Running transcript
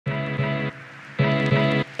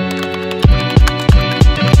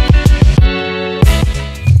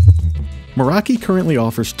Meraki currently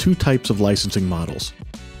offers two types of licensing models: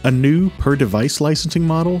 a new per-device licensing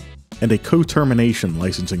model and a co-termination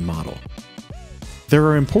licensing model. There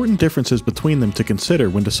are important differences between them to consider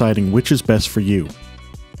when deciding which is best for you.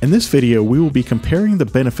 In this video, we will be comparing the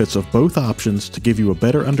benefits of both options to give you a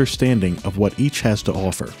better understanding of what each has to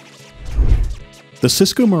offer. The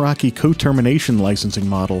Cisco Meraki Co-Termination licensing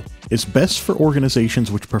model is best for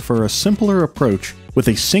organizations which prefer a simpler approach with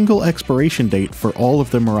a single expiration date for all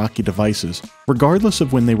of the Meraki devices, regardless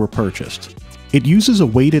of when they were purchased. It uses a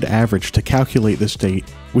weighted average to calculate this date,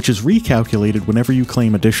 which is recalculated whenever you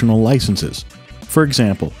claim additional licenses. For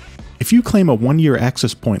example, if you claim a 1-year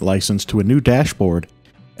access point license to a new dashboard,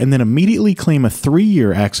 and then immediately claim a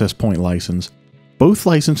 3-year access point license, both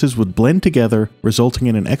licenses would blend together, resulting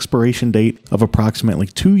in an expiration date of approximately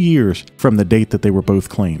 2 years from the date that they were both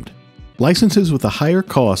claimed. Licenses with a higher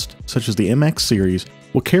cost, such as the MX series,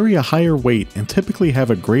 will carry a higher weight and typically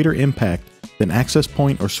have a greater impact than access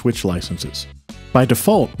point or switch licenses. By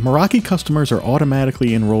default, Meraki customers are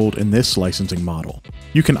automatically enrolled in this licensing model.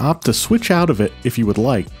 You can opt to switch out of it if you would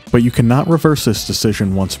like, but you cannot reverse this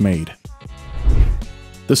decision once made.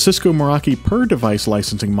 The Cisco Meraki per-device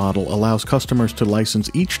licensing model allows customers to license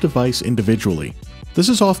each device individually. This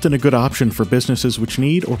is often a good option for businesses which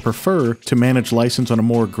need or prefer to manage license on a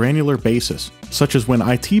more granular basis, such as when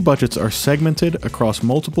IT budgets are segmented across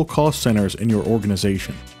multiple cost centers in your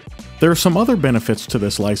organization. There are some other benefits to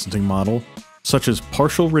this licensing model, such as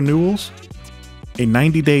partial renewals, a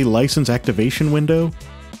 90-day license activation window,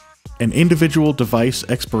 and individual device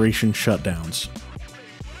expiration shutdowns.